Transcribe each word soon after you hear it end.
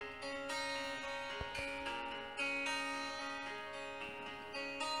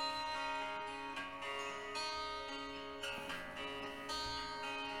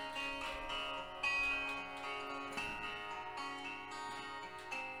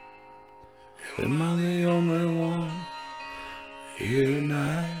Am I the only one here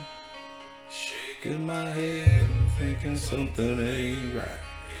tonight? Shaking my head, thinking something ain't right.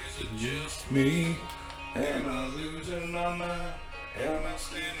 Is it just me? Am I losing my mind? Am I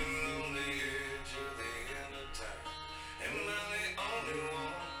standing on the edge of the end of time? Am I the only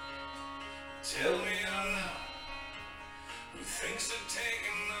one? Tell me I'm not. Who thinks of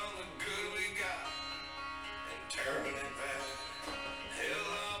taking all the good we got and turning it back? Hell,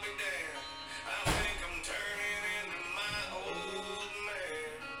 I'll be damned. I think I'm turning into my old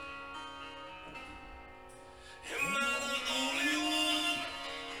man. Am I the only one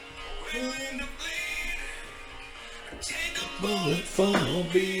willing to bleed? Take a bullet for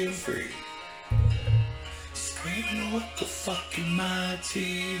being free. Screaming, what the fuck in my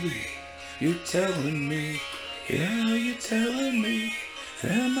TV? You're telling me, yeah, you're telling me,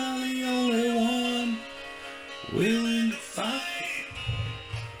 am I the only one willing to fight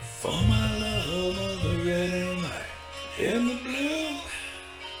for my love of the red and white and the blue?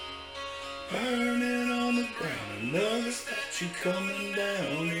 Burning on the ground, another statue coming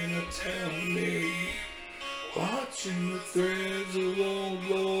down in a town near you. Watching the threads of old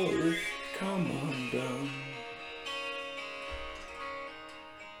glory come undone.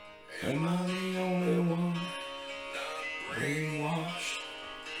 Am I the only one brainwashed?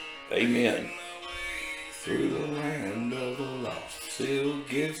 Amen. Through the land of the lost, still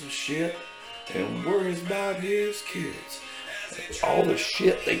gives a shit and worries about his kids. All the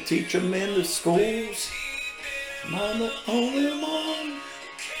shit they teach them in the schools. Am I the only one?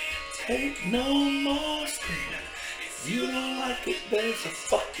 Take no more screaming. If you don't like it, there's a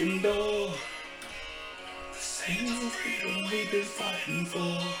fucking door. The same freedom we've been fighting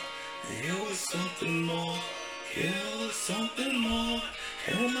for. There was something more. There was something more.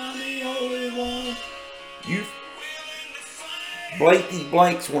 Am I the only one? You blanky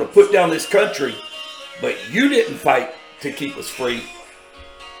blanks want to put down this country, but you didn't fight to keep us free.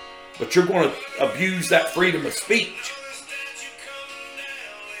 But you're going to abuse that freedom of speech.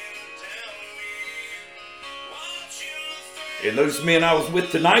 And those men I was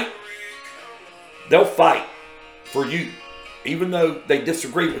with tonight, they'll fight for you, even though they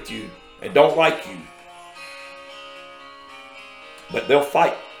disagree with you and don't like you. But they'll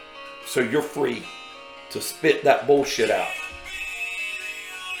fight so you're free to spit that bullshit out.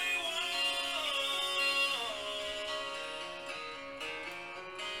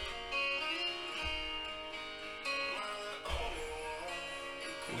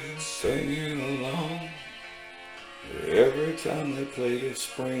 Singing along every time they played a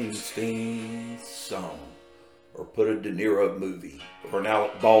Springsteen song, or put a De Niro movie, or an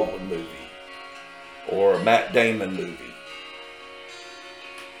Alec Baldwin movie, or a Matt Damon movie,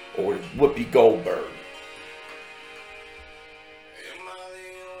 or Whoopi Goldberg.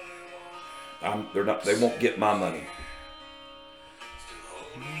 They won't get my money.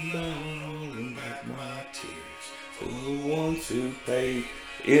 Holding back my tears for the ones who paid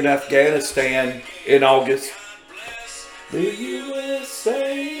in Afghanistan in August. The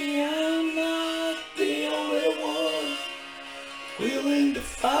USA, I'm not the only one willing to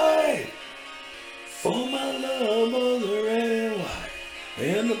fight for my love of the red and white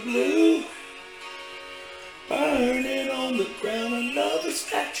and the blue. Burning on the ground, another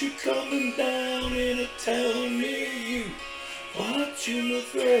statue coming down in a town near you. Watching the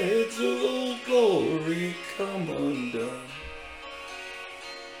threads of old glory come undone.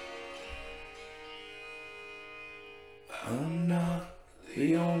 I'm not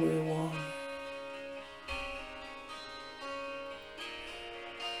the only one.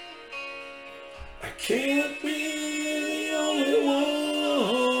 I can't be the only one.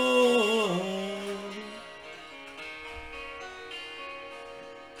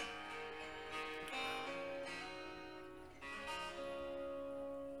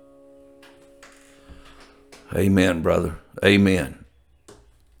 Amen, brother. Amen.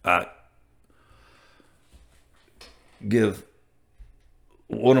 I give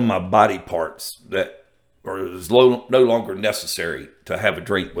one of my body parts that is no longer necessary to have a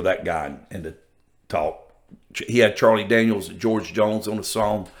drink with that guy and to talk. He had Charlie Daniels and George Jones on the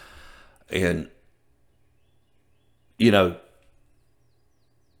song. And, you know,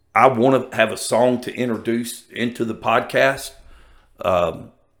 I want to have a song to introduce into the podcast. I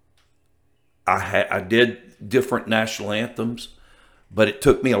did different national anthems, but it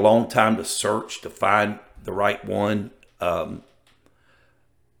took me a long time to search to find the right one.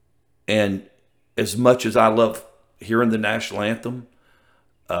 And as much as I love hearing the national anthem,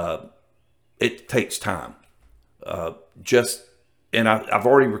 it takes time. And I've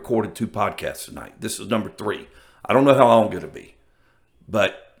already recorded 2 podcasts tonight. This is number 3. I don't know how long it'll be,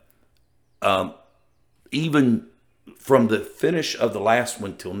 but even from the finish of the last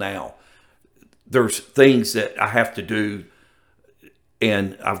one till now, there's things that I have to do,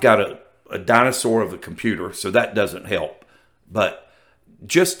 and I've got a dinosaur of a computer, so that doesn't help. But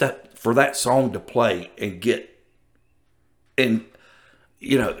just that, for that song to play and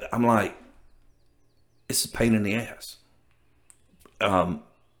I'm like, it's a pain in the ass.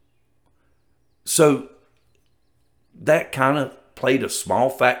 So that kind of played a small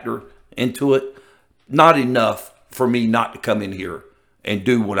factor into it. Not enough for me not to come in here and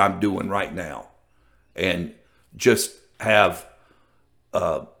do what I'm doing right now and just have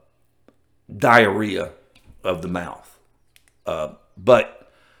diarrhea of the mouth.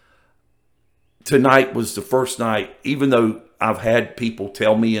 But tonight was the first night, even though I've had people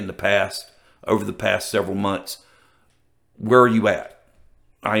tell me in the past, over the past several months, where are you at?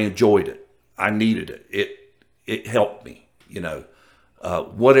 I enjoyed it. I needed it. It helped me,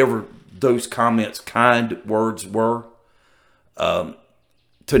 whatever those comments, kind words were.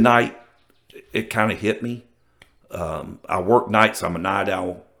 Tonight, it kind of hit me. I work nights. I'm a night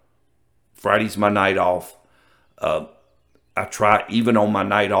owl. Friday's my night off. I try, even on my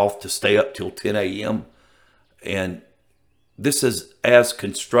night off, to stay up till 10 a.m. And this is as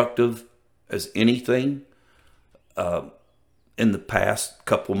constructive as anything in the past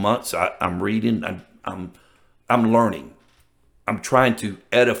couple of months. I'm reading. I'm learning. I'm trying to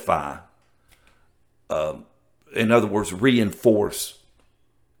edify. In other words, reinforce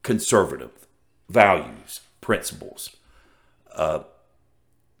conservative values, principles.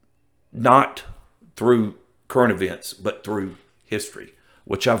 Not through current events, but through history,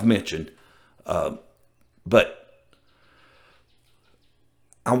 which I've mentioned. But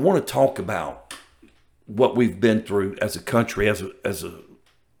I want to talk about what we've been through as a country, as a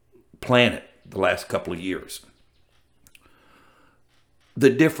planet, the last couple of years. The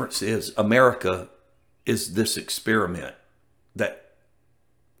difference is America is this experiment that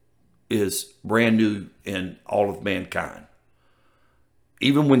is brand new in all of mankind.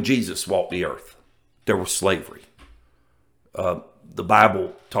 Even when Jesus walked the earth, there was slavery. The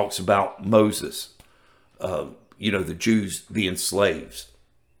Bible talks about Moses, the Jews being slaves.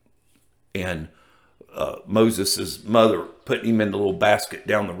 And Moses' mother putting him in the little basket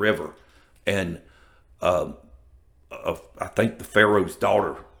down the river. And I think the Pharaoh's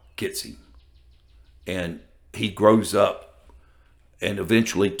daughter gets him. And he grows up and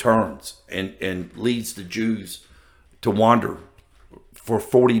eventually turns and leads the Jews to wander for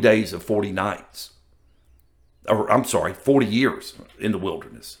 40 days and 40 nights. Or, I'm sorry, 40 years in the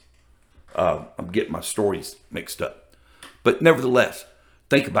wilderness. I'm getting my stories mixed up. But nevertheless,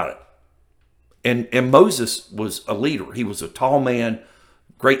 think about it. And Moses was a leader. He was a tall man,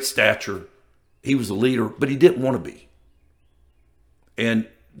 great stature. He was a leader, but he didn't want to be. And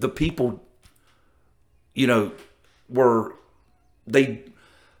the people, they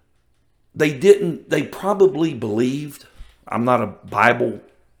probably believed. I'm not a Bible,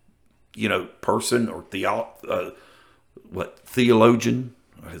 person or theologian,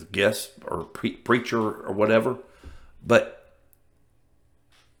 I guess, or preacher or whatever, but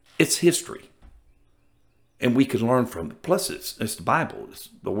it's history. And we can learn from it. Plus, it's the Bible. It's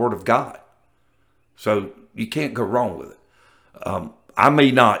the Word of God. So you can't go wrong with it. I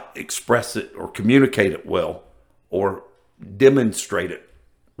may not express it or communicate it well or demonstrate it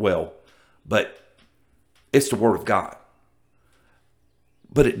well, but it's the Word of God.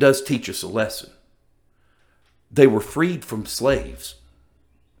 But it does teach us a lesson. They were freed from slaves.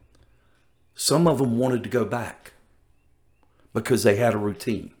 Some of them wanted to go back because they had a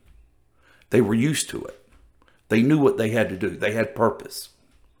routine. They were used to it. They knew what they had to do. They had purpose.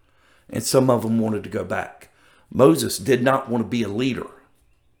 And some of them wanted to go back. Moses did not want to be a leader,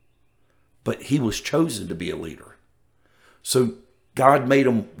 but he was chosen to be a leader. So God made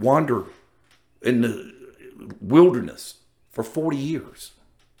him wander in the wilderness for 40 years.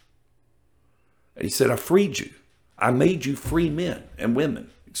 And he said, I freed you. I made you free men and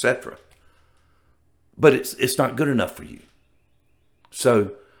women, etc. But it's not good enough for you.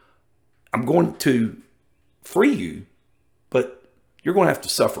 So I'm going to free you, but you're going to have to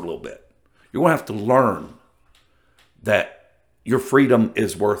suffer a little bit. You're going to have to learn that your freedom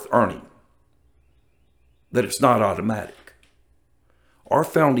is worth earning, that it's not automatic. Our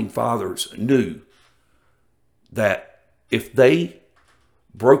founding fathers knew that if they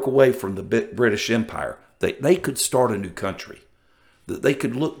broke away from the British Empire, they could start a new country, that they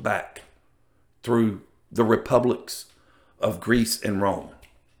could look back through the republics of Greece and Rome,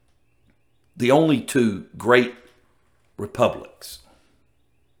 the only two great republics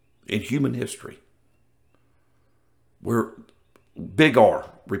in human history. We're big R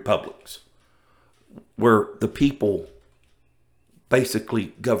republics. where the people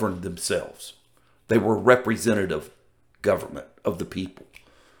basically governed themselves. They were representative government of the people.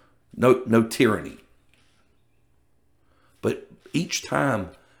 No tyranny. But each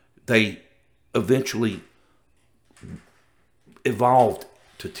time they eventually evolved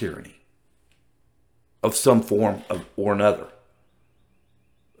to tyranny of some form or another.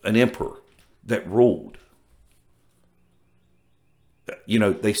 An emperor that ruled.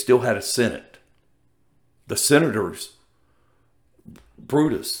 They still had a senate. The senators,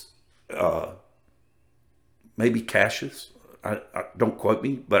 Brutus, maybe Cassius, I don't quote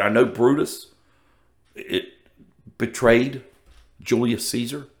me, but I know Brutus betrayed Julius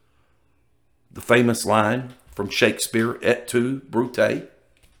Caesar. The famous line from Shakespeare, et tu, Brute,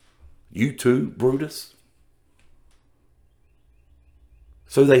 you too, Brutus.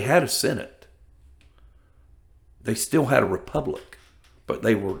 So they had a senate. They still had a republic, but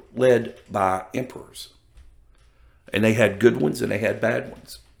they were led by emperors. And they had good ones and they had bad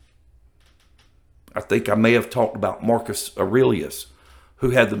ones. I think I may have talked about Marcus Aurelius, who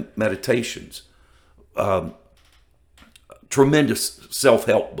had the Meditations. Tremendous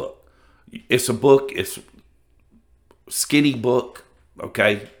self-help book. It's a book, it's a skinny book,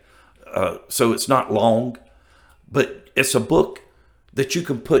 okay? So it's not long, but it's a book that you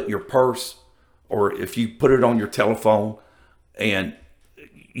can put in your purse, or if you put it on your telephone, and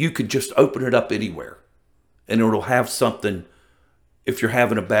you could just open it up anywhere. And it'll have something, if you're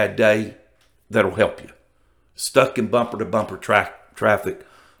having a bad day, that'll help you. Stuck in bumper-to-bumper traffic,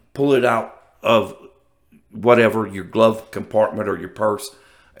 pull it out of whatever, your glove compartment or your purse,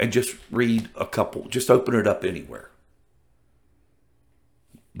 and just read a couple. Just open it up anywhere.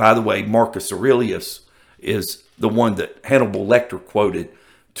 By the way, Marcus Aurelius is the one that Hannibal Lecter quoted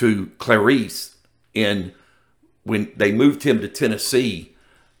to Clarice when they moved him to Tennessee,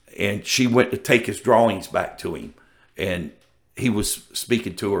 and she went to take his drawings back to him, and he was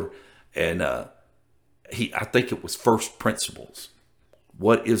speaking to her, and I think it was first principles.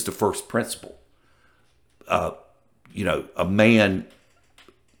 What is the first principle? A man,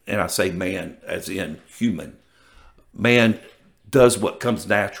 and I say man as in human, man does what comes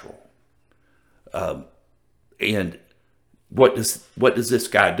natural. And what does this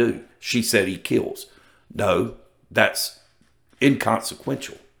guy do? She said he kills. No, that's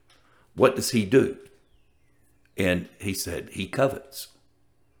inconsequential. What does he do? And he said he covets.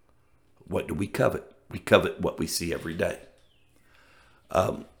 What do we covet? We covet what we see every day.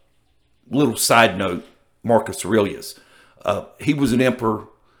 Little side note, Marcus Aurelius. He was an emperor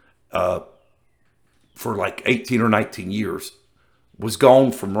for like 18 or 19 years. Was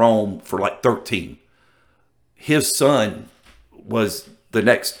gone from Rome for like 13. His son was the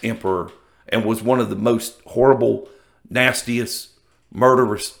next emperor and was one of the most horrible, nastiest,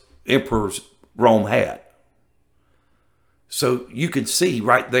 murderous emperors Rome had. So you can see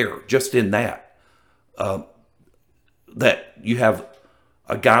right there, just in that you have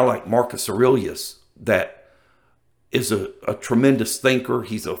a guy like Marcus Aurelius that is a tremendous thinker.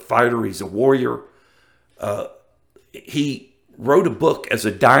 He's a fighter. He's a warrior. He wrote a book as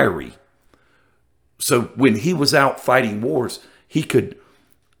a diary. So when he was out fighting wars, he could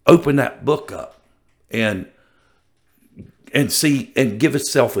open that book up and see and give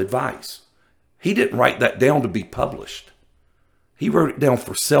himself advice. He didn't write that down to be published. He wrote it down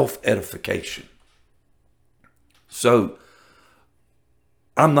for self-edification. So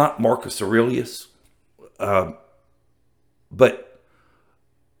I'm not Marcus Aurelius, but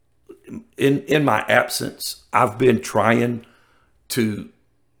in my absence, I've been trying to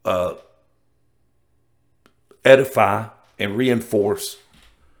edify and reinforce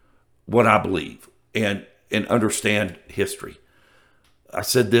what I believe and understand history. I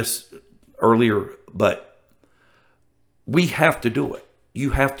said this earlier, but we have to do it.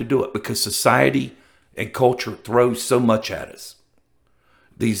 You have to do it because society and culture throws so much at us.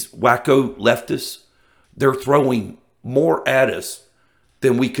 These wacko leftists, they're throwing more at us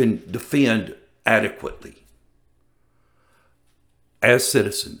than we can defend adequately. As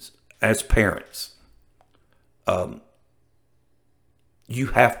citizens, as parents, you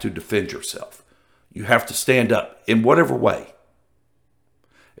have to defend yourself. You have to stand up in whatever way.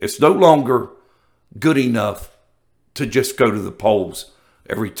 It's no longer good enough to just go to the polls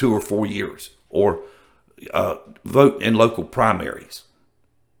every 2 or 4 years or vote in local primaries.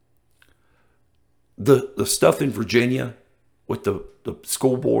 The stuff in Virginia with the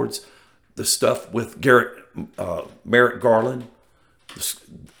school boards, the stuff with Merrick Garland,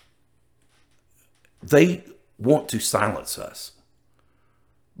 they want to silence us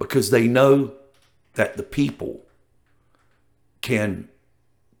because they know that the people can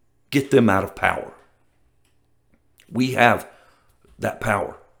get them out of power. We have that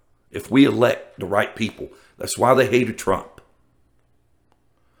power. If we elect the right people, that's why they hated Trump.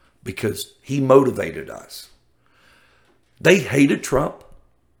 Because he motivated us. They hated Trump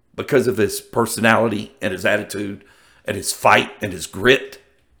because of his personality and his attitude and his fight and his grit.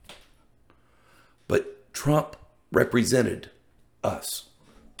 But Trump represented us.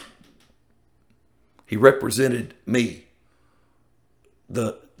 He represented me,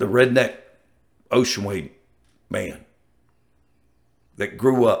 the redneck Oceanway man that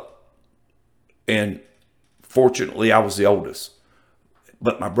grew up, and fortunately I was the oldest,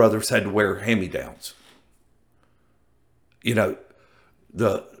 but my brothers had to wear hand-me-downs. You know,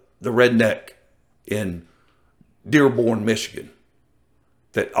 the redneck in Dearborn, Michigan,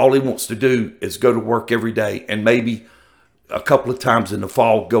 that all he wants to do is go to work every day and maybe a couple of times in the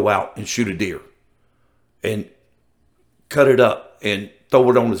fall go out and shoot a deer and cut it up and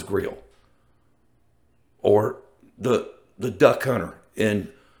throw it on his grill. Or the duck hunter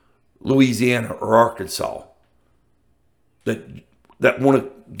in Louisiana or Arkansas that want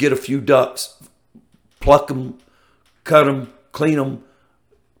to get a few ducks, pluck them, cut them, clean them,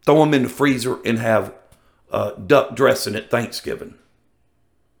 throw them in the freezer, and have duck dressing at Thanksgiving.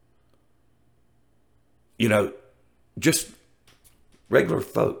 You know, just regular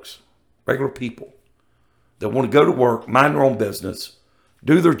folks, regular people that want to go to work, mind their own business,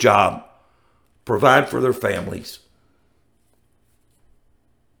 do their job, provide for their families,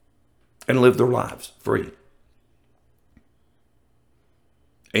 and live their lives free.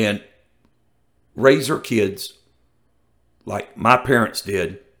 And raise their kids like my parents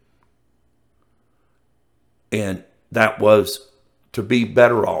did. And that was to be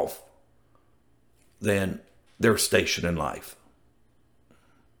better off than their station in life.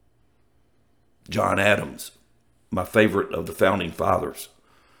 John Adams, my favorite of the founding fathers,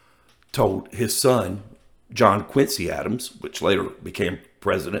 told his son, John Quincy Adams, which later became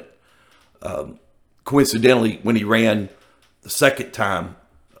president, coincidentally, when he ran the second time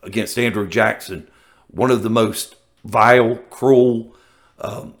against Andrew Jackson, one of the most vile, cruel,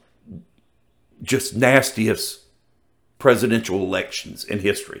 just nastiest presidential elections in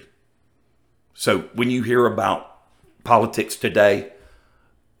history. So when you hear about politics today,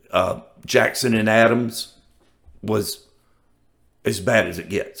 Jackson and Adams was as bad as it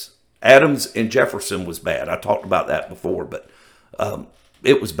gets. Adams and Jefferson was bad. I talked about that before, but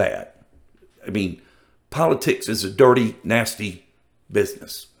it was bad. I mean, politics is a dirty, nasty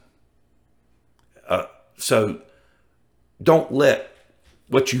business. So don't let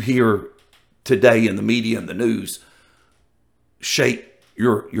what you hear today in the media and the news shape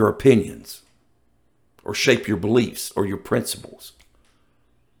your opinions or shape your beliefs or your principles.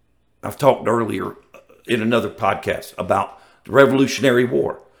 I've talked earlier in another podcast about the Revolutionary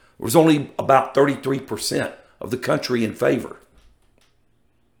War. There was only about 33% of the country in favor.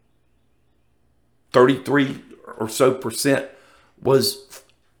 33 or so percent was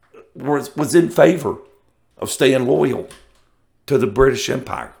in favor of staying loyal to the British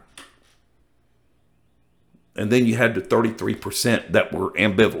Empire. And then you had the 33% that were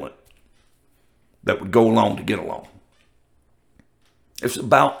ambivalent, that would go along to get along. It's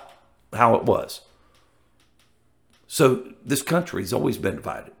about how it was. So this country has always been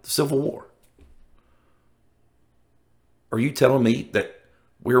divided. The Civil War. Are you telling me that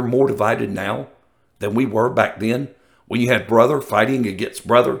we're more divided now than we were back then, when you had brother fighting against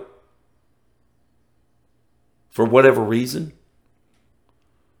brother for whatever reason?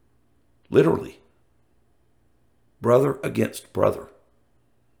 Literally. Brother against brother.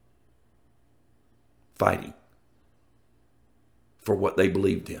 Fighting for what they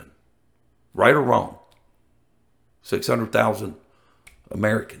believed in. Right or wrong. 600,000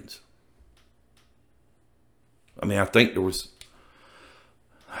 Americans. I mean, I think there was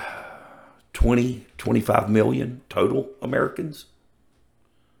 25 million total Americans.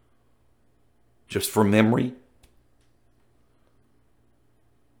 Just from memory.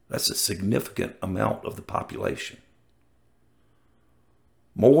 That's a significant amount of the population.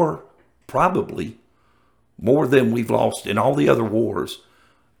 Probably more than we've lost in all the other wars,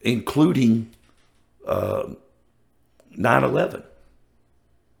 including 9/11.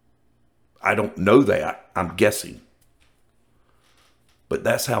 I don't know that. I'm guessing. But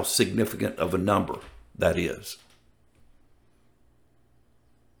that's how significant of a number that is.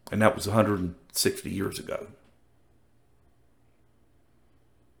 And that was 160 years ago.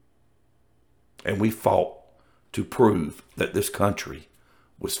 And we fought to prove that this country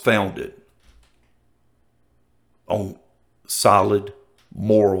was founded on solid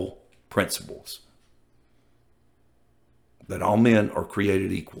moral principles. That all men are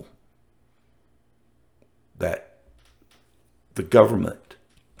created equal. That the government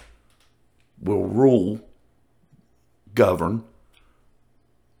will govern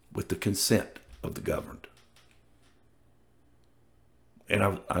with the consent of the governed.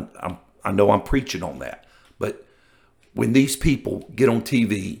 And I know I'm preaching on that, but when these people get on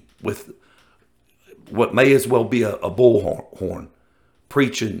TV with what may as well be a bullhorn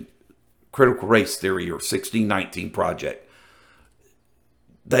preaching critical race theory or 1619 Project,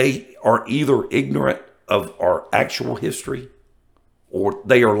 they are either ignorant of our actual history or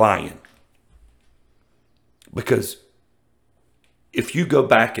they are lying. Because if you go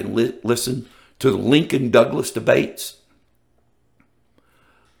back and listen to the Lincoln-Douglas debates,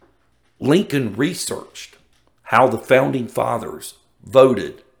 Lincoln researched how the founding fathers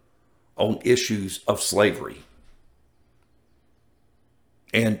voted on issues of slavery.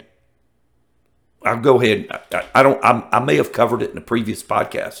 And I'll go ahead. I may have covered it in a previous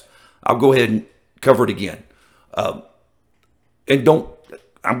podcast. I'll go ahead and cover it again. I'm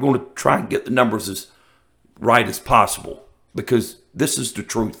going to try and get the numbers as right as possible, because this is the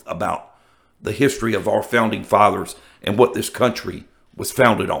truth about the history of our founding fathers and what this country was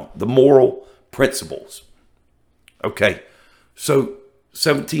founded on, the moral principles. Okay, so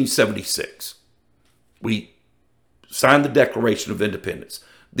 1776, we signed the Declaration of Independence.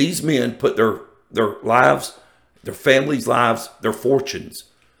 These men put their lives, their families' lives, their fortunes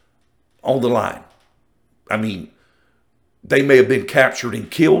on the line. I mean, they may have been captured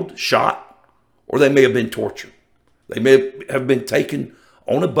and killed, shot, or they may have been tortured. They may have been taken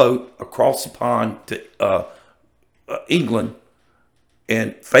on a boat across the pond to England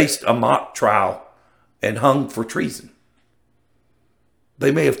and faced a mock trial and hung for treason.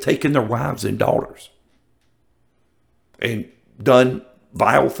 They may have taken their wives and daughters and done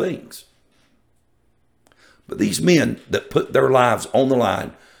vile things. But these men that put their lives on the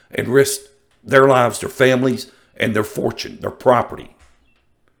line and risked their lives, their families, and their fortune, their property,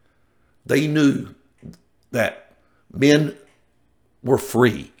 they knew that men were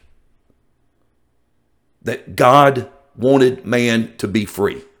free, that God wanted man to be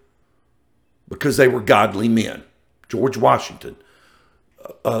free because they were godly men. George Washington,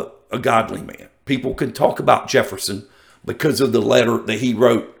 a godly man. People can talk about Jefferson because of the letter that he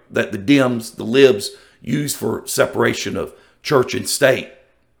wrote that the Dems, the libs, used for separation of church and state.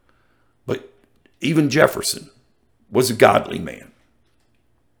 But even Jefferson was a godly man.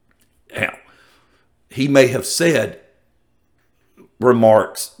 Now, he may have said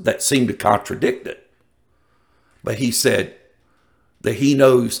remarks that seem to contradict it, but he said that he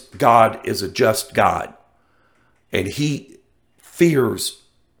knows God is a just God, and he fears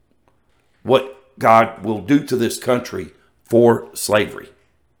what God will do to this country for slavery.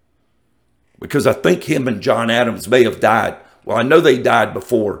 Because I think him and John Adams may have died. Well, I know they died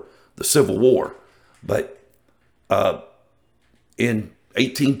before the Civil War, but in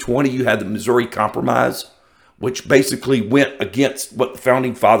 1820, you had the Missouri Compromise, which basically went against what the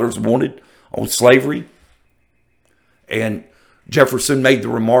founding fathers wanted on slavery. And Jefferson made the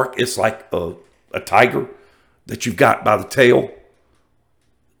remark, it's like a tiger that you've got by the tail.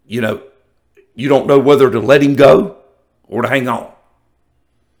 You know, you don't know whether to let him go or to hang on,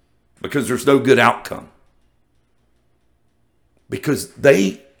 because there's no good outcome. Because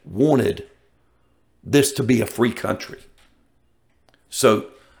they wanted this to be a free country. So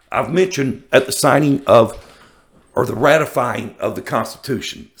I've mentioned at the signing of, or the ratifying of the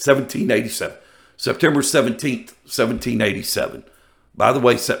Constitution, 1787, September 17th, 1787. By the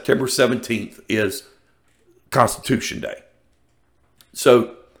way, September 17th is Constitution Day.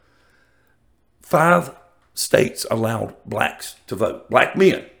 So 5 states allowed blacks to vote, black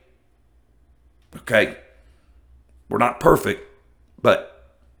men. Okay, we're not perfect,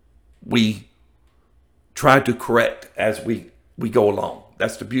 but we try to correct as we go along.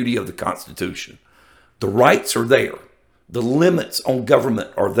 That's the beauty of the Constitution. The rights are there. The limits on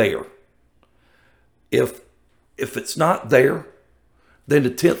government are there. If it's not there, then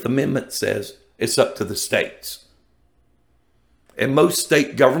the 10th Amendment says it's up to the states. And most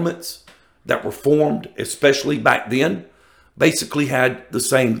state governments that were formed, especially back then, basically had the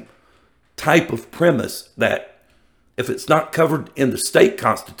same type of premise that if it's not covered in the state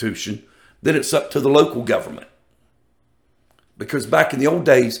constitution, then it's up to the local government. Because back in the old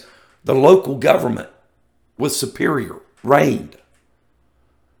days, the local government was superior, reigned.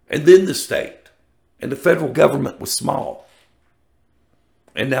 And then the state. And the federal government was small.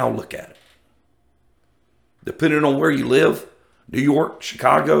 And now look at it. Depending on where you live, New York,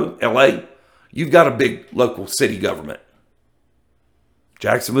 Chicago, LA, you've got a big local city government.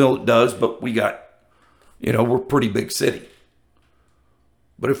 Jacksonville, it does, but we got, we're a pretty big city.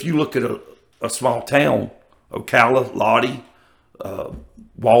 But if you look at a small town, Ocala, Lottie,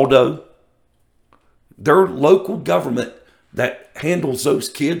 Waldo. Their local government that handles those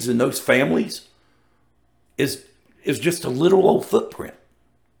kids and those families is just a little old footprint,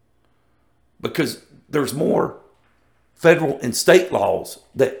 because there's more federal and state laws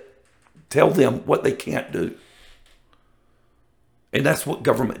that tell them what they can't do. And that's what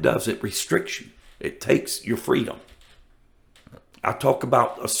government does. It restricts you. It takes your freedom. I talk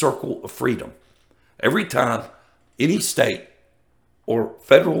about a circle of freedom. Every time any state or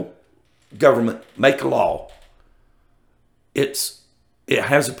federal government make a law, it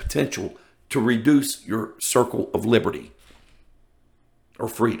has a potential to reduce your circle of liberty or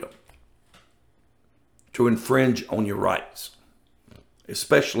freedom, to infringe on your rights,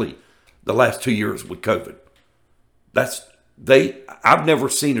 especially the last 2 years with COVID. I've never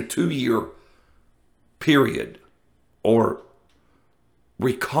seen a 2-year period or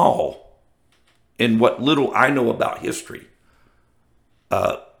recall, in what little I know about history,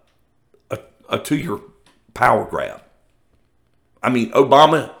 a 2-year power grab. I mean,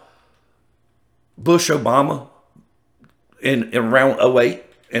 Bush Obama in around 2008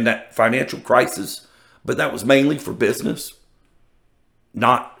 and that financial crisis, but that was mainly for business,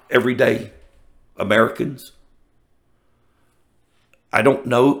 not everyday Americans. I don't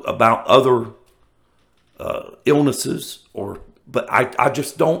know about other illnesses, but I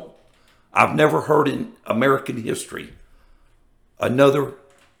just don't. I've never heard in American history another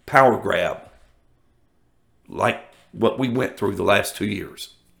power grab like what we went through the last 2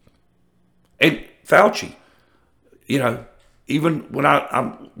 years. And Fauci, even when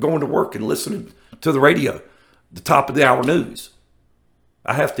I'm going to work and listening to the radio, the top of the hour news,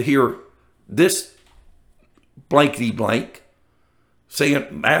 I have to hear this blankety blank saying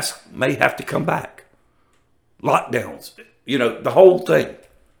masks may have to come back. Lockdowns, the whole thing.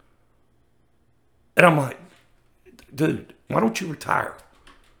 And I'm like, dude, why don't you retire?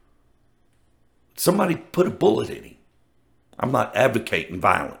 Somebody put a bullet in him. I'm not advocating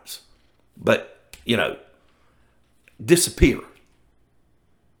violence, but, disappear.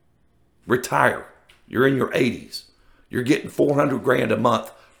 Retire. You're in your 80s. You're getting $400,000 a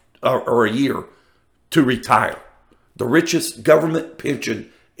month or a year to retire. The richest government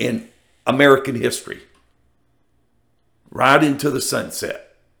pension in American history. Right into the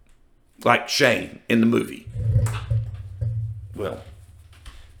sunset. Like Shane in the movie. Well,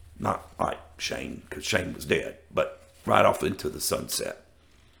 not like Shane, because Shane was dead, but right off into the sunset.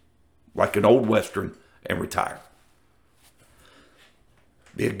 Like an old Western, and retire.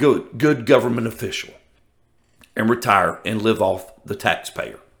 Be a good government official and retire and live off the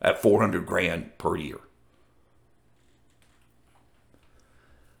taxpayer at $400,000 per year.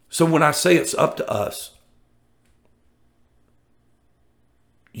 So when I say it's up to us,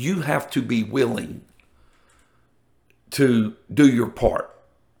 you have to be willing to do your part.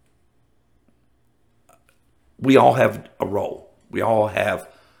 We all have a role. We all have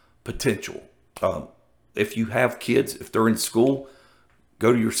potential. If you have kids, if they're in school,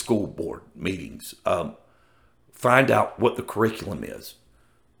 go to your school board meetings. Find out what the curriculum is.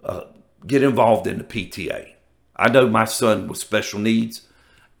 Get involved in the PTA. I know my son with special needs,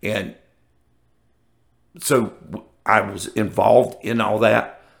 and so I was involved in all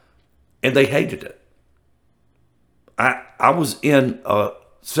that, and they hated it. I was in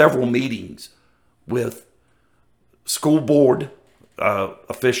several meetings with school board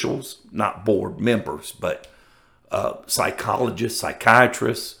officials, not board members, but psychologists,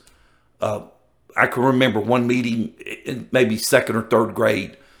 psychiatrists. I can remember one meeting in maybe second or third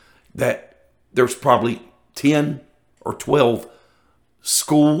grade that there's probably 10 or 12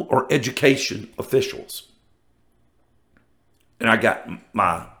 school or education officials. And I got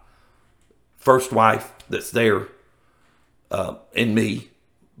my first wife that's there and me,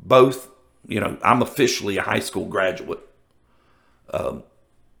 both, I'm officially a high school graduate.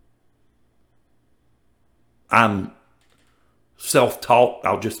 I'm self-taught,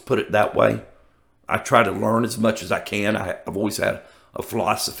 I'll just put it that way. I try to learn as much as I can. I've always had a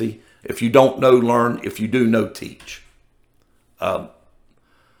philosophy. If you don't know, learn. If you do know, teach. Kind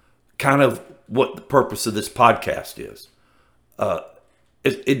of what the purpose of this podcast is.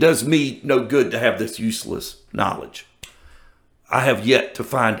 It does me no good to have this useless knowledge. I have yet to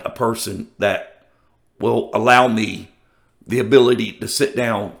find a person that will allow me the ability to sit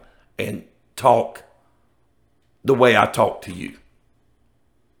down and talk the way I talk to you.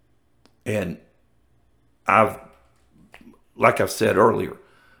 And like I said earlier,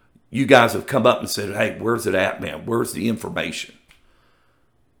 you guys have come up and said, hey, where's it at, man? Where's the information?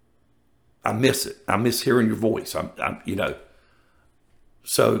 I miss it. I miss hearing your voice.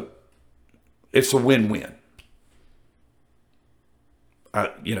 So it's a win-win.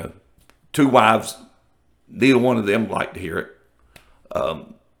 two wives, neither one of them like to hear it.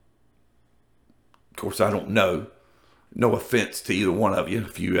 Of course, I don't know. No offense to either one of you,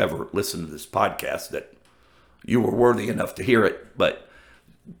 if you ever listen to this podcast, that you were worthy enough to hear it, but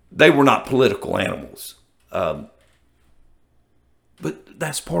they were not political animals. But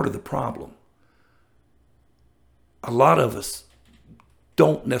that's part of the problem. A lot of us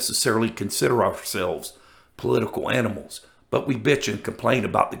don't necessarily consider ourselves political animals, but we bitch and complain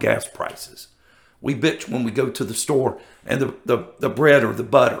about the gas prices. We bitch when we go to the store and the bread or the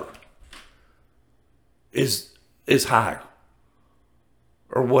butter is higher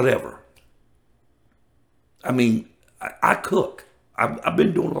or whatever. I mean, I cook. I've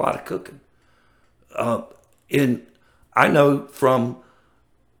been doing a lot of cooking. And I know from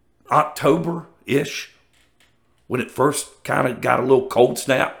October-ish, when it first kind of got a little cold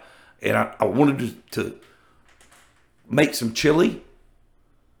snap, and I wanted to make some chili,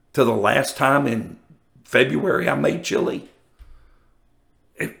 to the last time in February I made chili.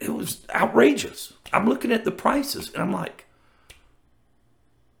 It was outrageous. I'm looking at the prices, and I'm like,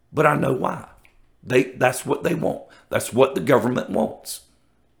 but I know why. That's what they want. That's what the government wants.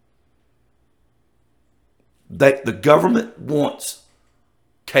 The government wants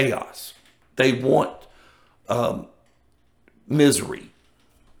chaos. They want misery.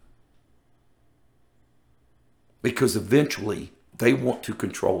 Because eventually they want to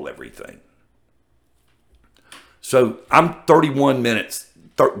control everything. So I'm 31 minutes,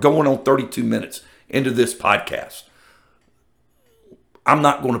 going on 32 minutes into this podcast. I'm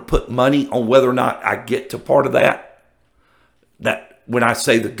not going to put money on whether or not I get to part of that. That when I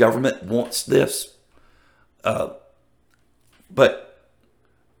say the government wants this, but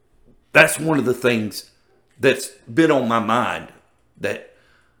that's one of the things that's been on my mind that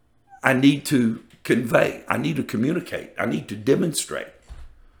I need to convey. I need to communicate. I need to demonstrate.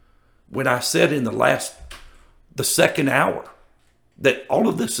 When I said in the second hour that all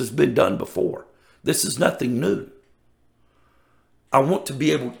of this has been done before, this is nothing new. I want to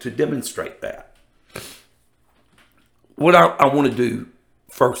be able to demonstrate that. What I want to do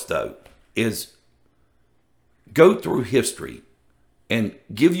first, though, is go through history and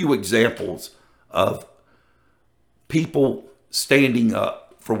give you examples of people standing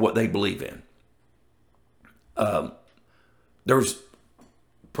up for what they believe in. There's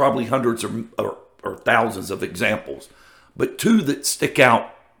probably hundreds or thousands of examples, but two that stick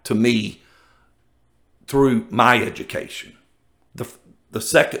out to me through my education. The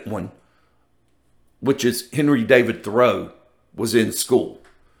second one, which is Henry David Thoreau, was in school.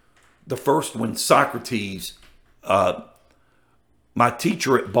 The first one, Socrates. My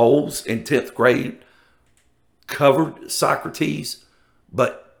teacher at Bowles in 10th grade covered Socrates,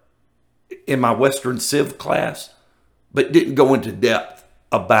 but in my Western Civ class, but didn't go into depth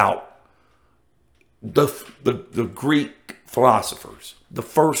about the Greek philosophers, the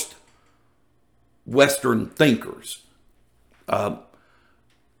first Western thinkers.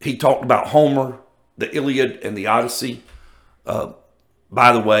 He talked about Homer, the Iliad, and the Odyssey.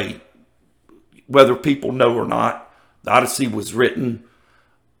 By the way, whether people know or not, the Odyssey was written,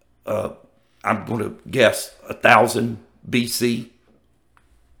 I'm going to guess, 1000 BC.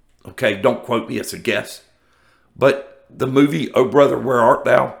 Okay, don't quote me, it's a guess. But the movie, Oh Brother, Where Art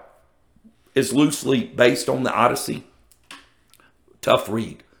Thou? Is loosely based on the Odyssey. Tough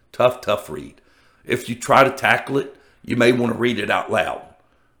read. Tough read. If you try to tackle it, you may want to read it out loud.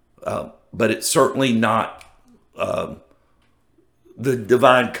 But it's certainly not the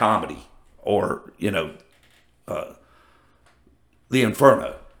Divine Comedy or, the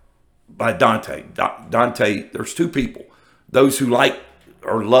Inferno by Dante. Dante, there's two people. Those who like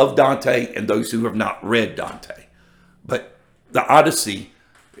or love Dante and those who have not read Dante. But the Odyssey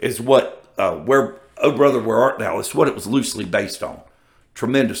is what, where, Oh Brother, Where Art Thou? It's what it was loosely based on.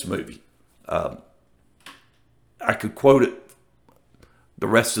 Tremendous movie. I could quote it the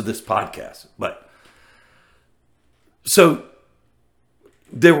rest of this podcast. But so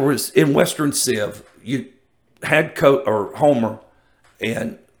there was, in Western Civ, you had Homer,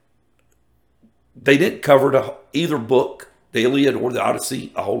 and they didn't cover either book, the Iliad or the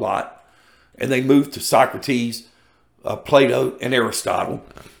Odyssey, a whole lot. And they moved to Socrates, Plato, and Aristotle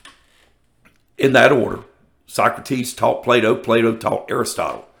in that order. Socrates taught Plato, Plato taught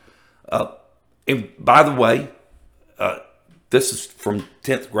Aristotle. And by the way, this is from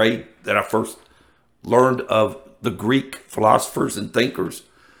 10th grade that I first learned of the Greek philosophers and thinkers.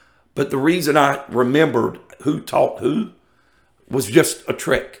 But the reason I remembered who taught who was just a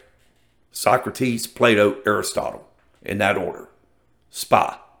trick. Socrates, Plato, Aristotle, in that order.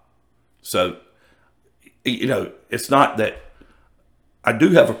 SPA. So, it's not that I do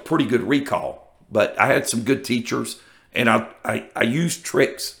have a pretty good recall, but I had some good teachers, and I used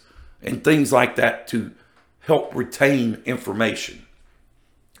tricks and things like that to help retain information.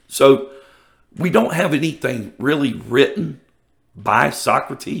 So we don't have anything really written by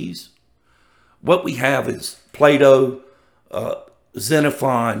Socrates. What we have is Plato,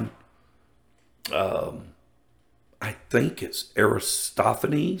 Xenophon, I think it's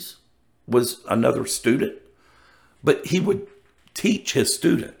Aristophanes was another student, but he would teach his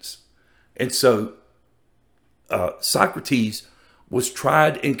students. And so Socrates was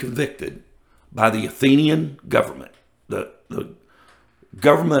tried and convicted by the Athenian government, the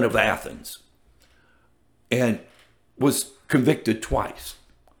government of Athens, and was convicted twice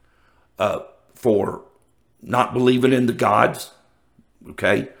for not believing in the gods,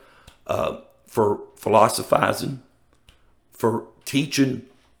 okay, for philosophizing, for teaching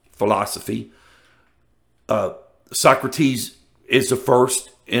philosophy. Socrates is the first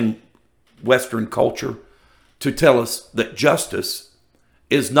in Western culture to tell us that justice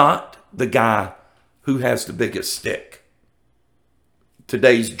is not the guy who has the biggest stick.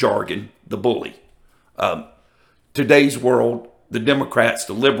 Today's jargon, the bully. Today's world, the Democrats,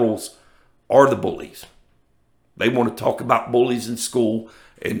 the liberals are the bullies. They want to talk about bullies in school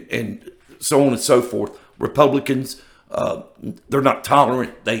and so on and so forth. Republicans, they're not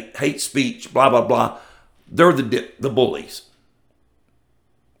tolerant. They hate speech, blah, blah, blah. They're the bullies.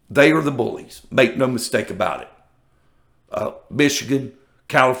 They are the bullies. Make no mistake about it. Michigan,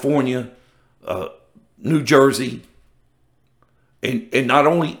 California, New Jersey. And not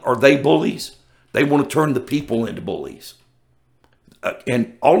only are they bullies, they want to turn the people into bullies.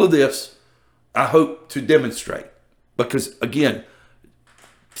 And all of this, I hope to demonstrate. Because, again,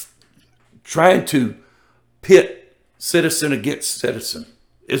 trying to pit citizen against citizen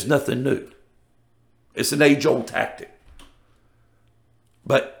is nothing new. It's an age-old tactic.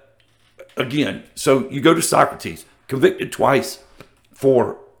 But, again, so you go to Socrates, convicted twice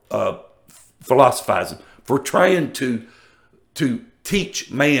for philosophizing, for trying to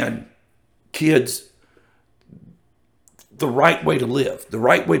teach kids, the right way to live, the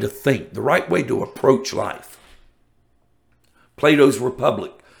right way to think, the right way to approach life. Plato's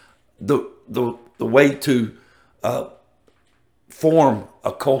Republic, the way to form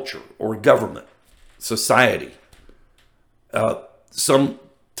a culture or a government, society. Some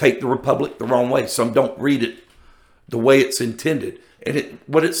take the Republic the wrong way. Some don't read it the way it's intended. And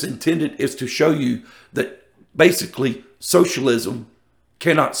what it's intended is to show you that basically socialism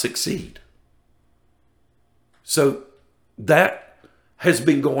cannot succeed. So that has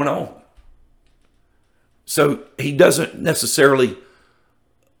been going on. So he doesn't necessarily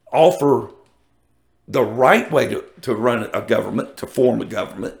offer the right way to run a government, to form a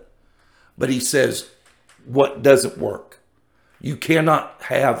government, but he says what doesn't work. You cannot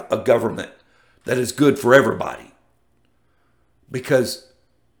have a government that is good for everybody because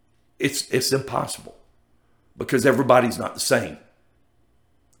it's impossible, because everybody's not the same.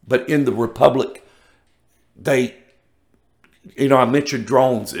 But in the Republic, I mentioned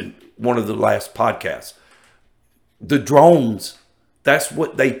drones in one of the last podcasts. The drones, that's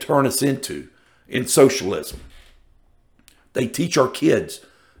what they turn us into in socialism. They teach our kids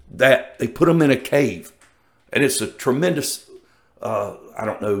that, they put them in a cave, and it's a tremendous,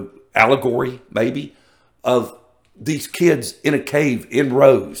 allegory maybe, of these kids in a cave in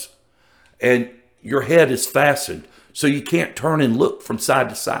rows, and your head is fastened so you can't turn and look from side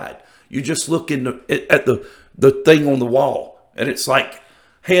to side. You just look at the thing on the wall, and it's like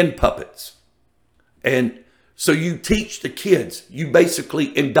hand puppets. And so you teach the kids, you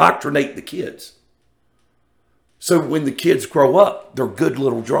basically indoctrinate the kids. So when the kids grow up, they're good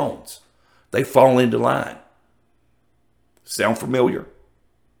little drones. They fall into line. Sound familiar?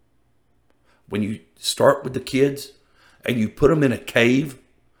 When you start with the kids and you put them in a cave,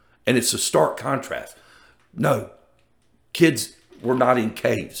 and it's a stark contrast. No, kids were not in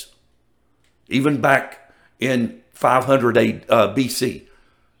caves. Even back in 500 BC,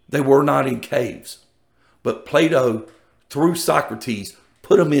 they were not in caves. But Plato, through Socrates,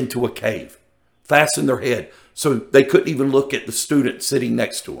 put them into a cave, fastened their head, so they couldn't even look at the student sitting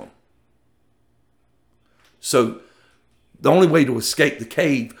next to them. So the only way to escape the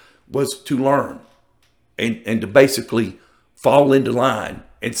cave was to learn and to basically fall into line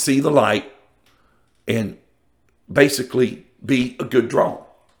and see the light and basically be a good drone.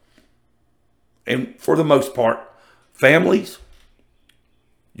 And for the most part, families,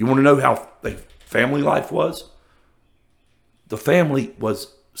 you want to know how family life was? The family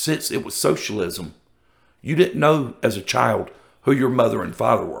was, since it was socialism, you didn't know as a child who your mother and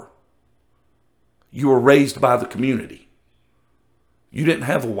father were. You were raised by the community. You didn't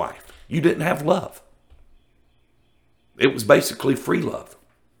have a wife. You didn't have love. It was basically free love,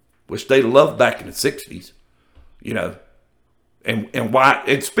 which they loved back in the 60s, you know. And why?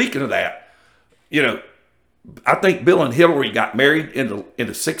 And speaking of that, you know, I think Bill and Hillary got married in the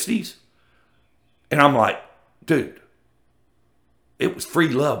 60s. And I'm like, dude, it was free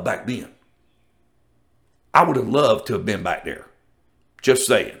love back then. I would have loved to have been back there. Just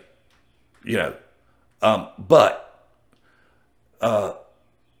saying, you know. And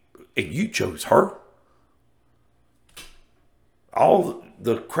you chose her. All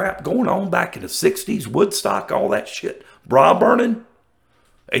the crap going on back in the 60s, Woodstock, all that shit, bra burning,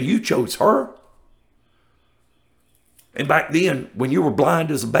 and you chose her. And back then, when you were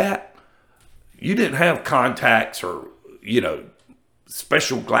blind as a bat, you didn't have contacts or, you know,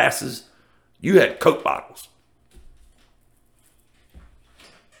 special glasses. You had Coke bottles.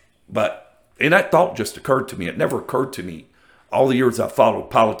 And that thought just occurred to me. It never occurred to me all the years I followed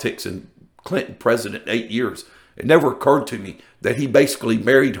politics and Clinton president 8 years. It never occurred to me that he basically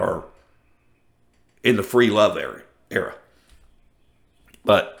married her in the free love era.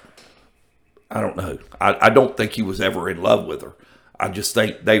 But I don't know. I don't think he was ever in love with her. I just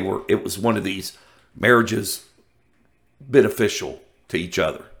think it was one of these marriages beneficial to each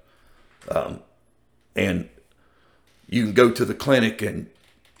other. And you can go to the clinic and,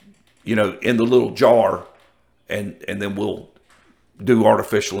 you know, in the little jar, and then we'll do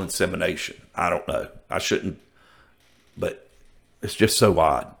artificial insemination. I don't know. I shouldn't, but it's just so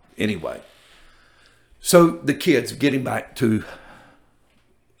odd. Anyway, so the kids, getting back to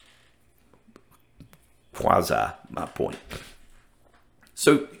my point.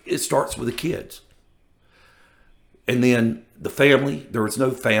 So it starts with the kids. And then the family, there is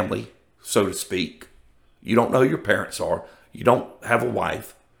no family, so to speak. You don't know who your parents are. You don't have a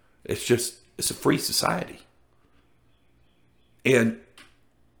wife. It's a free society. And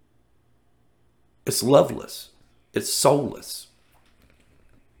it's loveless. It's soulless.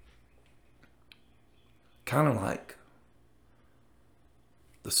 Kind of like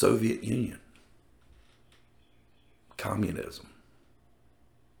the Soviet Union. Communism.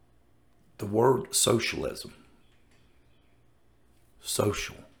 The word socialism.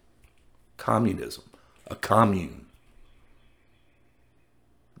 Social. Communism. A commune.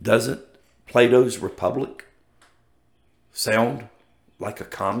 Doesn't Plato's Republic sound like a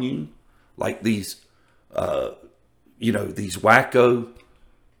commune? Like these, these wacko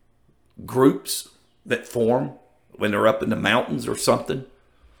groups that form when they're up in the mountains or something.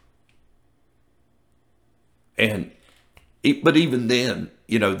 But even then,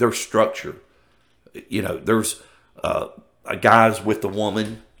 you know, their structure, you know, there's a guy's with a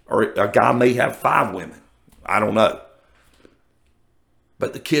woman, or a guy may have 5 women. I don't know.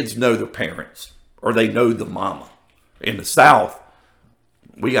 But the kids know their parents, or they know the mama. In the South,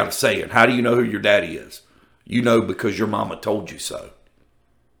 we got a saying, how do you know who your daddy is? You know because your mama told you so.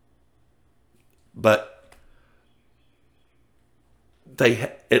 But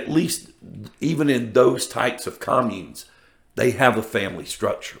they, at least even in those types of communes, they have a family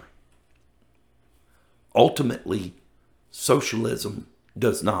structure. Ultimately, socialism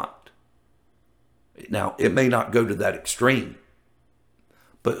does not. Now, it may not go to that extreme,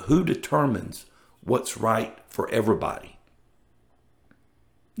 but who determines what's right for everybody?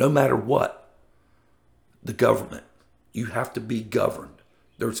 No matter what, the government, you have to be governed.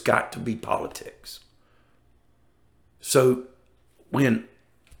 There's got to be politics. So when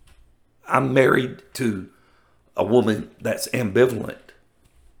I'm married to a woman that's ambivalent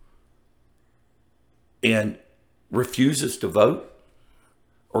and refuses to vote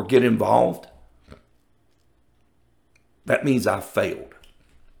or get involved, that means I failed.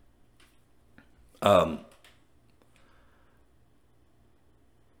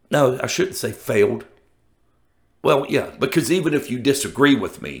 No, I shouldn't say failed. Well, yeah, because even if you disagree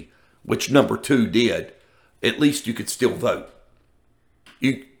with me, which number 2 did, at least you could still vote.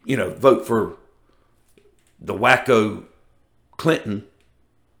 You vote for the wacko Clinton,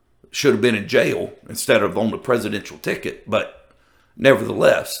 should have been in jail instead of on the presidential ticket, but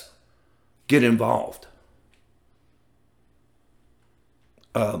nevertheless, get involved.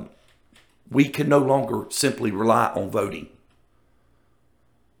 We can no longer simply rely on voting.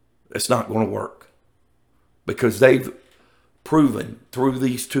 It's not going to work, because they've proven through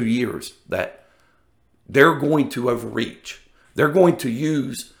these 2 years that they're going to overreach. They're going to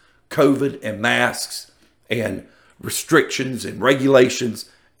use COVID and masks and restrictions and regulations,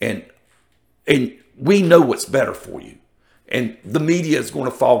 and we know what's better for you. And the media is going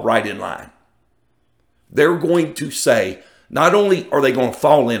to fall right in line. They're going to say, not only are they going to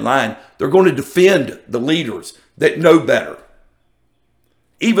fall in line, they're going to defend the leaders that know better.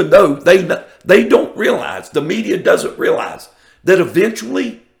 even though they don't realize, the media doesn't realize that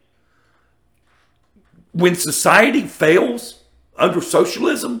eventually when society fails under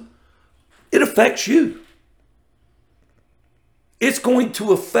socialism, it affects you. It's going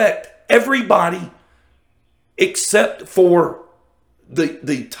to affect everybody except for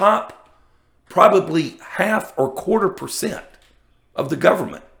the top probably half or 1/4% of the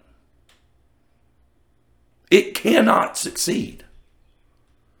government. It cannot succeed.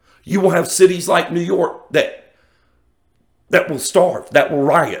 You will have cities like New York that will starve, that will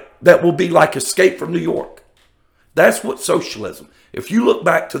riot, that will be like Escape from New York. That's what socialism. If you look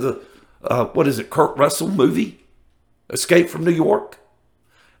back to the, Kurt Russell movie, Escape from New York,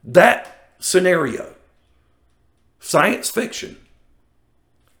 that scenario, science fiction,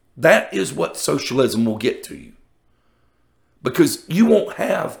 that is what socialism will get to you. Because you won't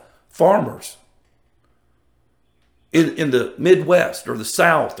have farmers in the Midwest or the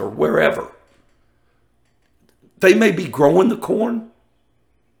South or wherever. They may be growing the corn,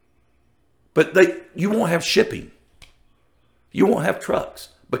 but you won't have shipping. You won't have trucks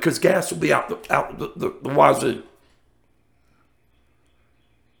because gas will be out the wazoo.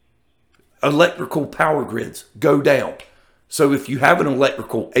 Electrical power grids go down. So if you have an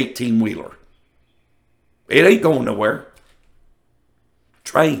electrical 18-wheeler, it ain't going nowhere.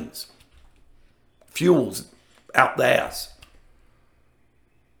 Trains, fuels out the ass.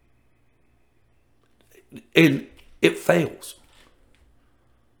 And it fails.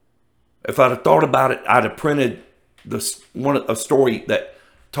 If I'd have thought about it, I'd have printed a story that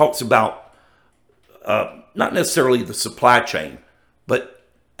talks about not necessarily the supply chain, but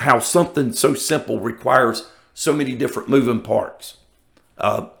how something so simple requires so many different moving parts.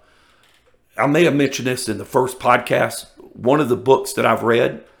 I may have mentioned this in the first podcast. One of the books that I've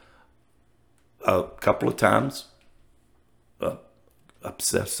read a couple of times,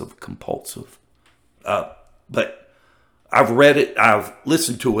 obsessive compulsive, but I've read it, I've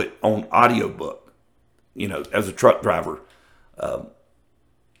listened to it on audiobook, as a truck driver.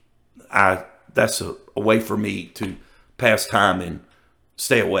 That's a way for me to pass time and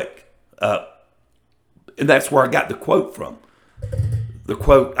stay awake. And that's where I got the quote from. The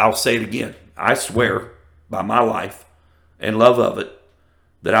quote, I'll say it again. I swear by my life and love of it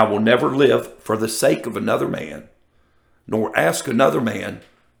that I will never live for the sake of another man, nor ask another man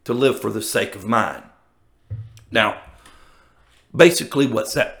to live for the sake of mine. Now, basically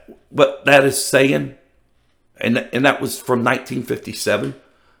what that is saying, and that was from 1957,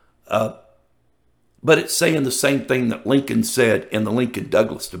 but it's saying the same thing that Lincoln said in the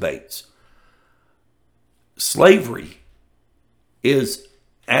Lincoln-Douglas debates. Slavery is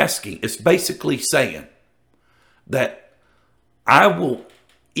it's basically saying that I will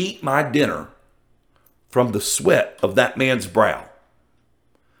eat my dinner from the sweat of that man's brow.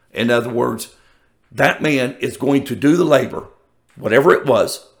 In other words, that man is going to do the labor, whatever it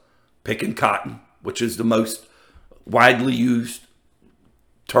was, picking cotton, which is the most widely used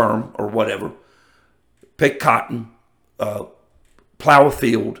term or whatever, pick cotton, plow a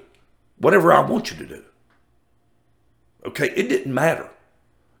field, whatever I want you to do. Okay, it didn't matter.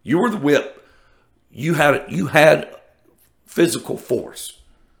 You were the whip. You had physical force.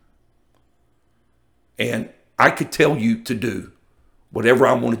 And I could tell you to do whatever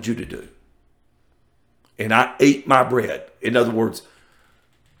I wanted you to do. And I ate my bread. In other words,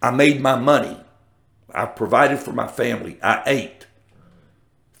 I made my money. I provided for my family. I ate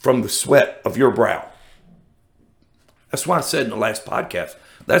from the sweat of your brow. That's why I said in the last podcast,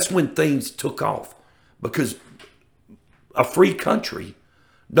 that's when things took off. Because a free country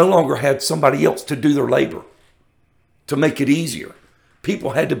no longer had somebody else to do their labor, to make it easier.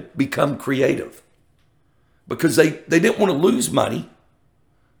 People had to become creative because they didn't want to lose money.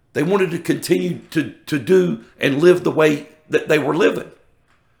 They wanted to continue to do and live the way that they were living.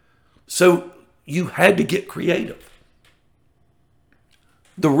 So you had to get creative.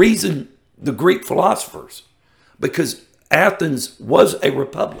 The reason the Greek philosophers, because Athens was a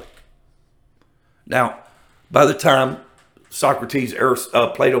republic. Now, by the time Socrates,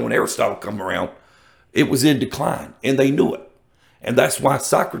 Plato, and Aristotle come around, it was in decline, and they knew it. And that's why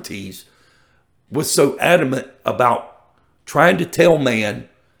Socrates was so adamant about trying to tell man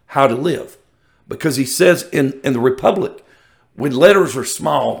how to live. Because he says in the Republic, when letters are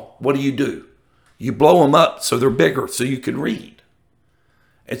small, what do? You blow them up so they're bigger so you can read.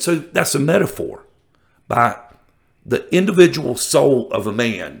 And so that's a metaphor. By the individual soul of a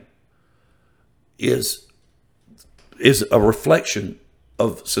man is a reflection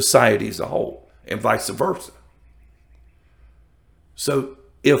of society as a whole, and vice versa. So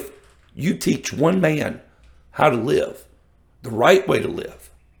if you teach one man how to live, the right way to live,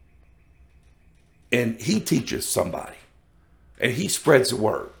 and he teaches somebody and he spreads the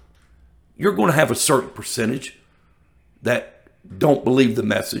word, you're going to have a certain percentage that don't believe the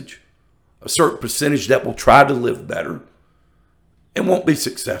message, a certain percentage that will try to live better and won't be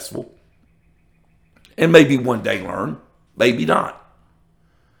successful, and maybe one day learn, maybe not.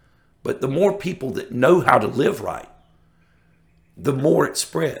 But the more people that know how to live right, the more it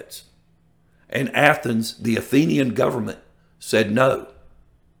spreads. And Athens, the Athenian government, said no.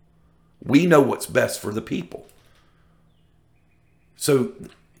 We know what's best for the people. So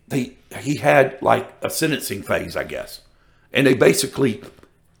he had like a sentencing phase, I guess. And they basically,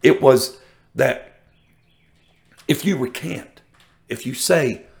 it was that if you recant, if you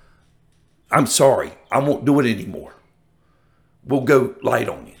say, I'm sorry, I won't do it anymore, we'll go light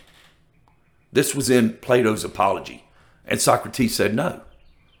on you. This was in Plato's Apology. And Socrates said, no,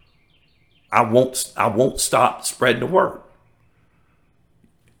 I won't stop spreading the word.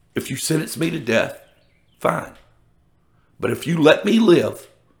 If you sentence me to death, fine. But if you let me live,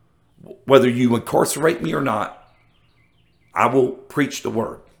 whether you incarcerate me or not, I will preach the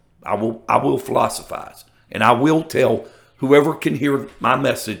word. I will philosophize. And I will tell whoever can hear my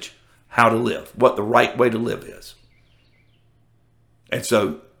message how to live, what the right way to live is. And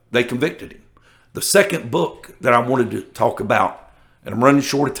so they convicted him. The second book that I wanted to talk about, and I'm running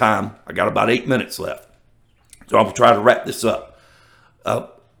short of time, I got about 8 minutes left, so I'll try to wrap this up.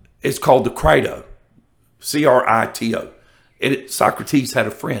 It's called the Crito, Crito. Socrates had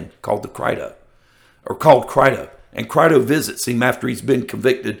a friend called Crito, and Crito visits him after he's been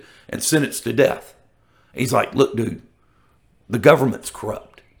convicted and sentenced to death. He's like, look, dude, the government's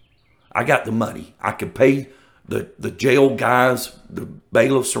corrupt. I got the money. I can pay the jail guys, the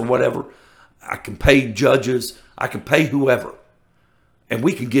bailiffs or whatever. I can pay judges. I can pay whoever. And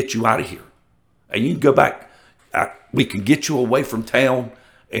we can get you out of here. And you can go back. We can get you away from town,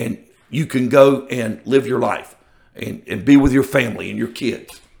 and you can go and live your life and be with your family and your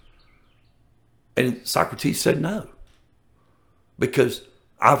kids. And Socrates said no. Because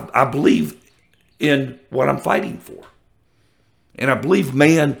I believe in what I'm fighting for. And I believe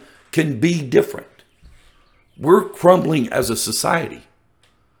man can be different. We're crumbling as a society.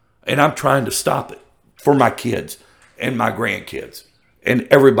 And I'm trying to stop it for my kids and my grandkids and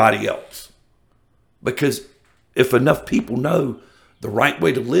everybody else. Because if enough people know the right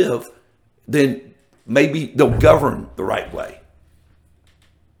way to live, then maybe they'll govern the right way.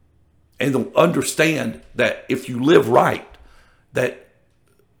 And they'll understand that if you live right, that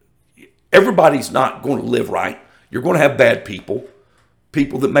everybody's not going to live right. You're going to have bad people,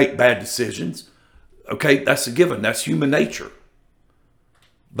 people that make bad decisions. Okay, that's a given. That's human nature.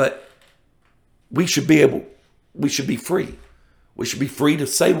 But we should be free. We should be free to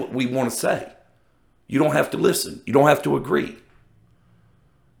say what we want to say. You don't have to listen. You don't have to agree.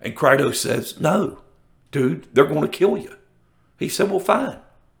 And Crito says, no, dude, they're going to kill you. He said, well, fine.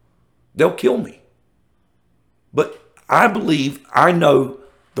 They'll kill me. But I believe I know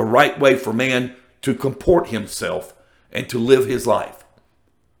the right way for man to comport himself and to live his life.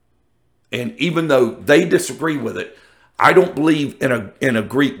 And even though they disagree with it, I don't believe in a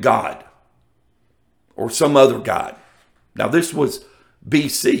Greek god or some other god. Now, this was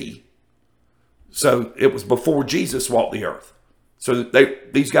BC, so it was before Jesus walked the earth. So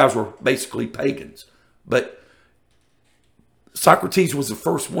these guys were basically pagans. But Socrates was the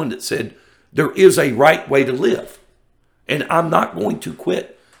first one that said, there is a right way to live. And I'm not going to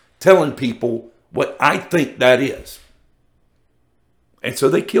quit telling people what I think that is. And so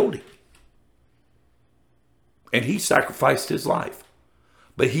they killed him. And he sacrificed his life.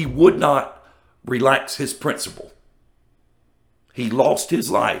 But he would not relax his principle. He lost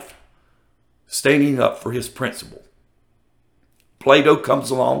his life standing up for his principle. Plato comes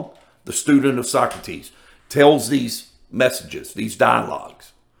along, the student of Socrates, tells these messages, these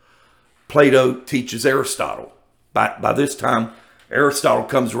dialogues. Plato teaches Aristotle. By this time, Aristotle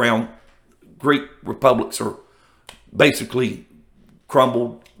comes around. Greek republics are basically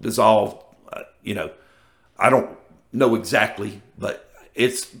crumbled, dissolved. I don't know exactly, but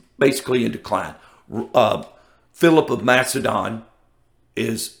it's basically in decline. Philip of Macedon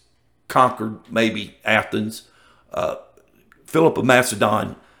is conquered, maybe Athens. Philip of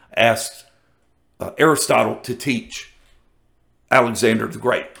Macedon asked Aristotle to teach Alexander the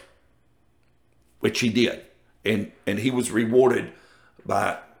Great, which he did. And he was rewarded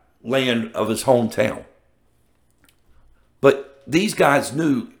by land of his hometown. But these guys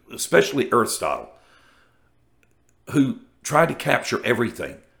knew, especially Aristotle, who tried to capture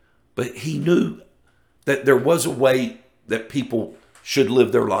everything, but he knew that there was a way that people should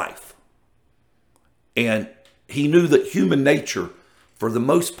live their life. And he knew that human nature for the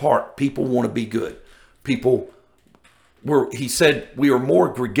most part, people want to be good. He said, we are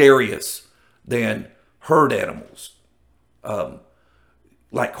more gregarious than herd animals,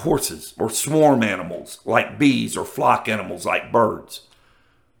 like horses, or swarm animals like bees, or flock animals like birds.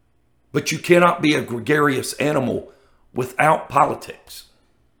 But you cannot be a gregarious animal without politics.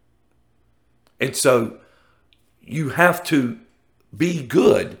 And so you have to be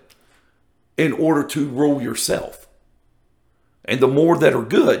good in order to rule yourself. And the more that are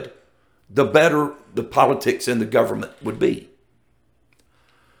good, the better the politics and the government would be.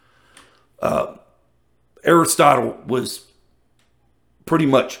 Aristotle was pretty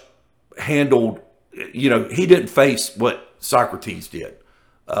much handled, he didn't face what Socrates did,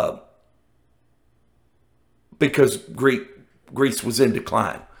 because Greece was in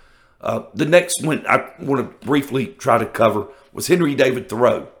decline. The next one I want to briefly try to cover was Henry David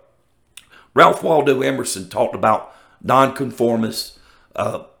Thoreau. Ralph Waldo Emerson talked about nonconformists.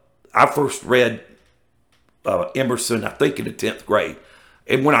 I first read Emerson, I think, in the 10th grade.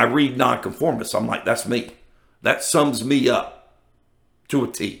 And when I read nonconformists, I'm like, that's me. That sums me up to a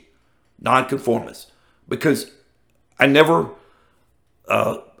T. Nonconformist. Because I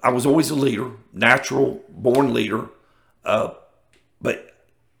was always a leader, natural born leader. But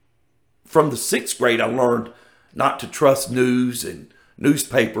from the 6th grade, I learned not to trust news and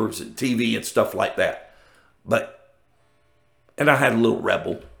newspapers and TV and stuff like that. And I had a little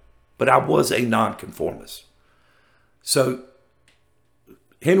rebel, but I was a nonconformist. So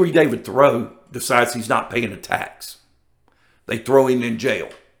Henry David Thoreau decides he's not paying a tax. They throw him in jail.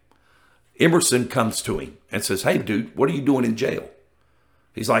 Emerson comes to him and says, hey, dude, what are you doing in jail?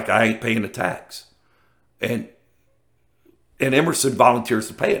 He's like, I ain't paying a tax. And Emerson volunteers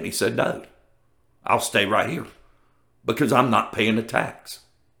to pay it. And he said, no, I'll stay right here because I'm not paying a tax.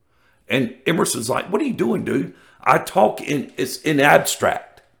 And Emerson's like, what are you doing, dude? I talk it's in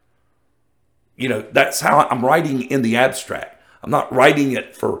abstract. That's how I'm writing in the abstract. I'm not writing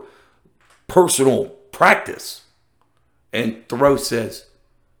it for personal practice. And Thoreau says,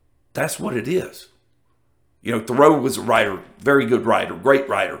 that's what it is. Thoreau was a writer, very good writer, great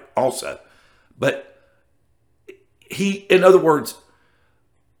writer also. But in other words,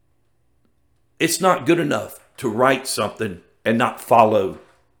 it's not good enough to write something and not follow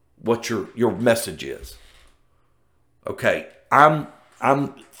what your message is. Okay, I'm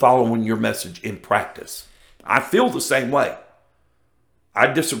following your message in practice. I feel the same way. I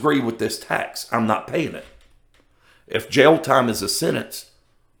disagree with this tax. I'm not paying it. If jail time is a sentence,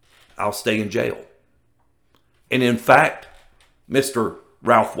 I'll stay in jail. And in fact, Mr.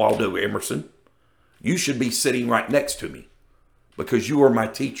 Ralph Waldo Emerson, you should be sitting right next to me because you are my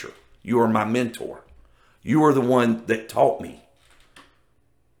teacher. You are my mentor. You are the one that taught me.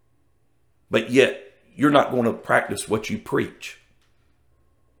 But yet, you're not going to practice what you preach.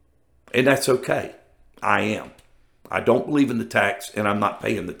 And that's okay. I am. I don't believe in the tax, and I'm not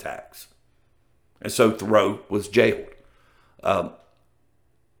paying the tax. And so Thoreau was jailed.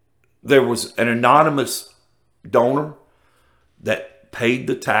 There was an anonymous donor that paid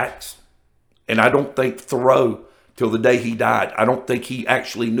the tax. And I don't think Thoreau, till the day he died, I don't think he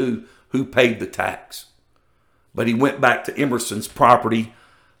actually knew who paid the tax. But he went back to Emerson's property.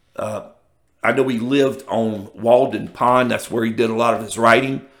 I know he lived on Walden Pond. That's where he did a lot of his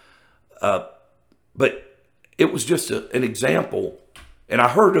writing. But it was just an example. And I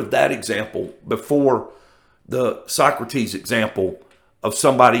heard of that example before the Socrates example of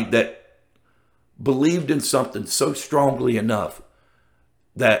somebody that believed in something so strongly enough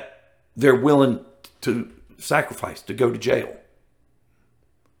that they're willing to sacrifice, to go to jail.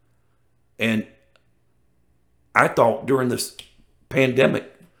 And I thought during this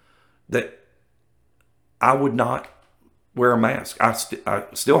pandemic that I would not wear a mask. I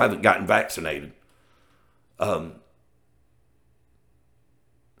still haven't gotten vaccinated.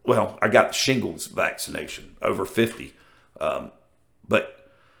 Well, I got the shingles vaccination, over 50.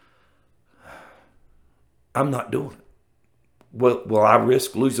 But I'm not doing it. Will I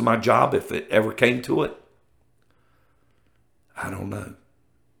risk losing my job if it ever came to it? I don't know.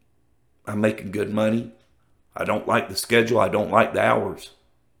 I'm making good money. I don't like the schedule. I don't like the hours.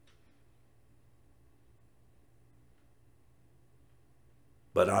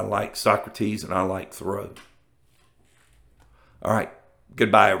 But I like Socrates and I like Thoreau. All right.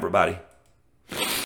 Goodbye, everybody.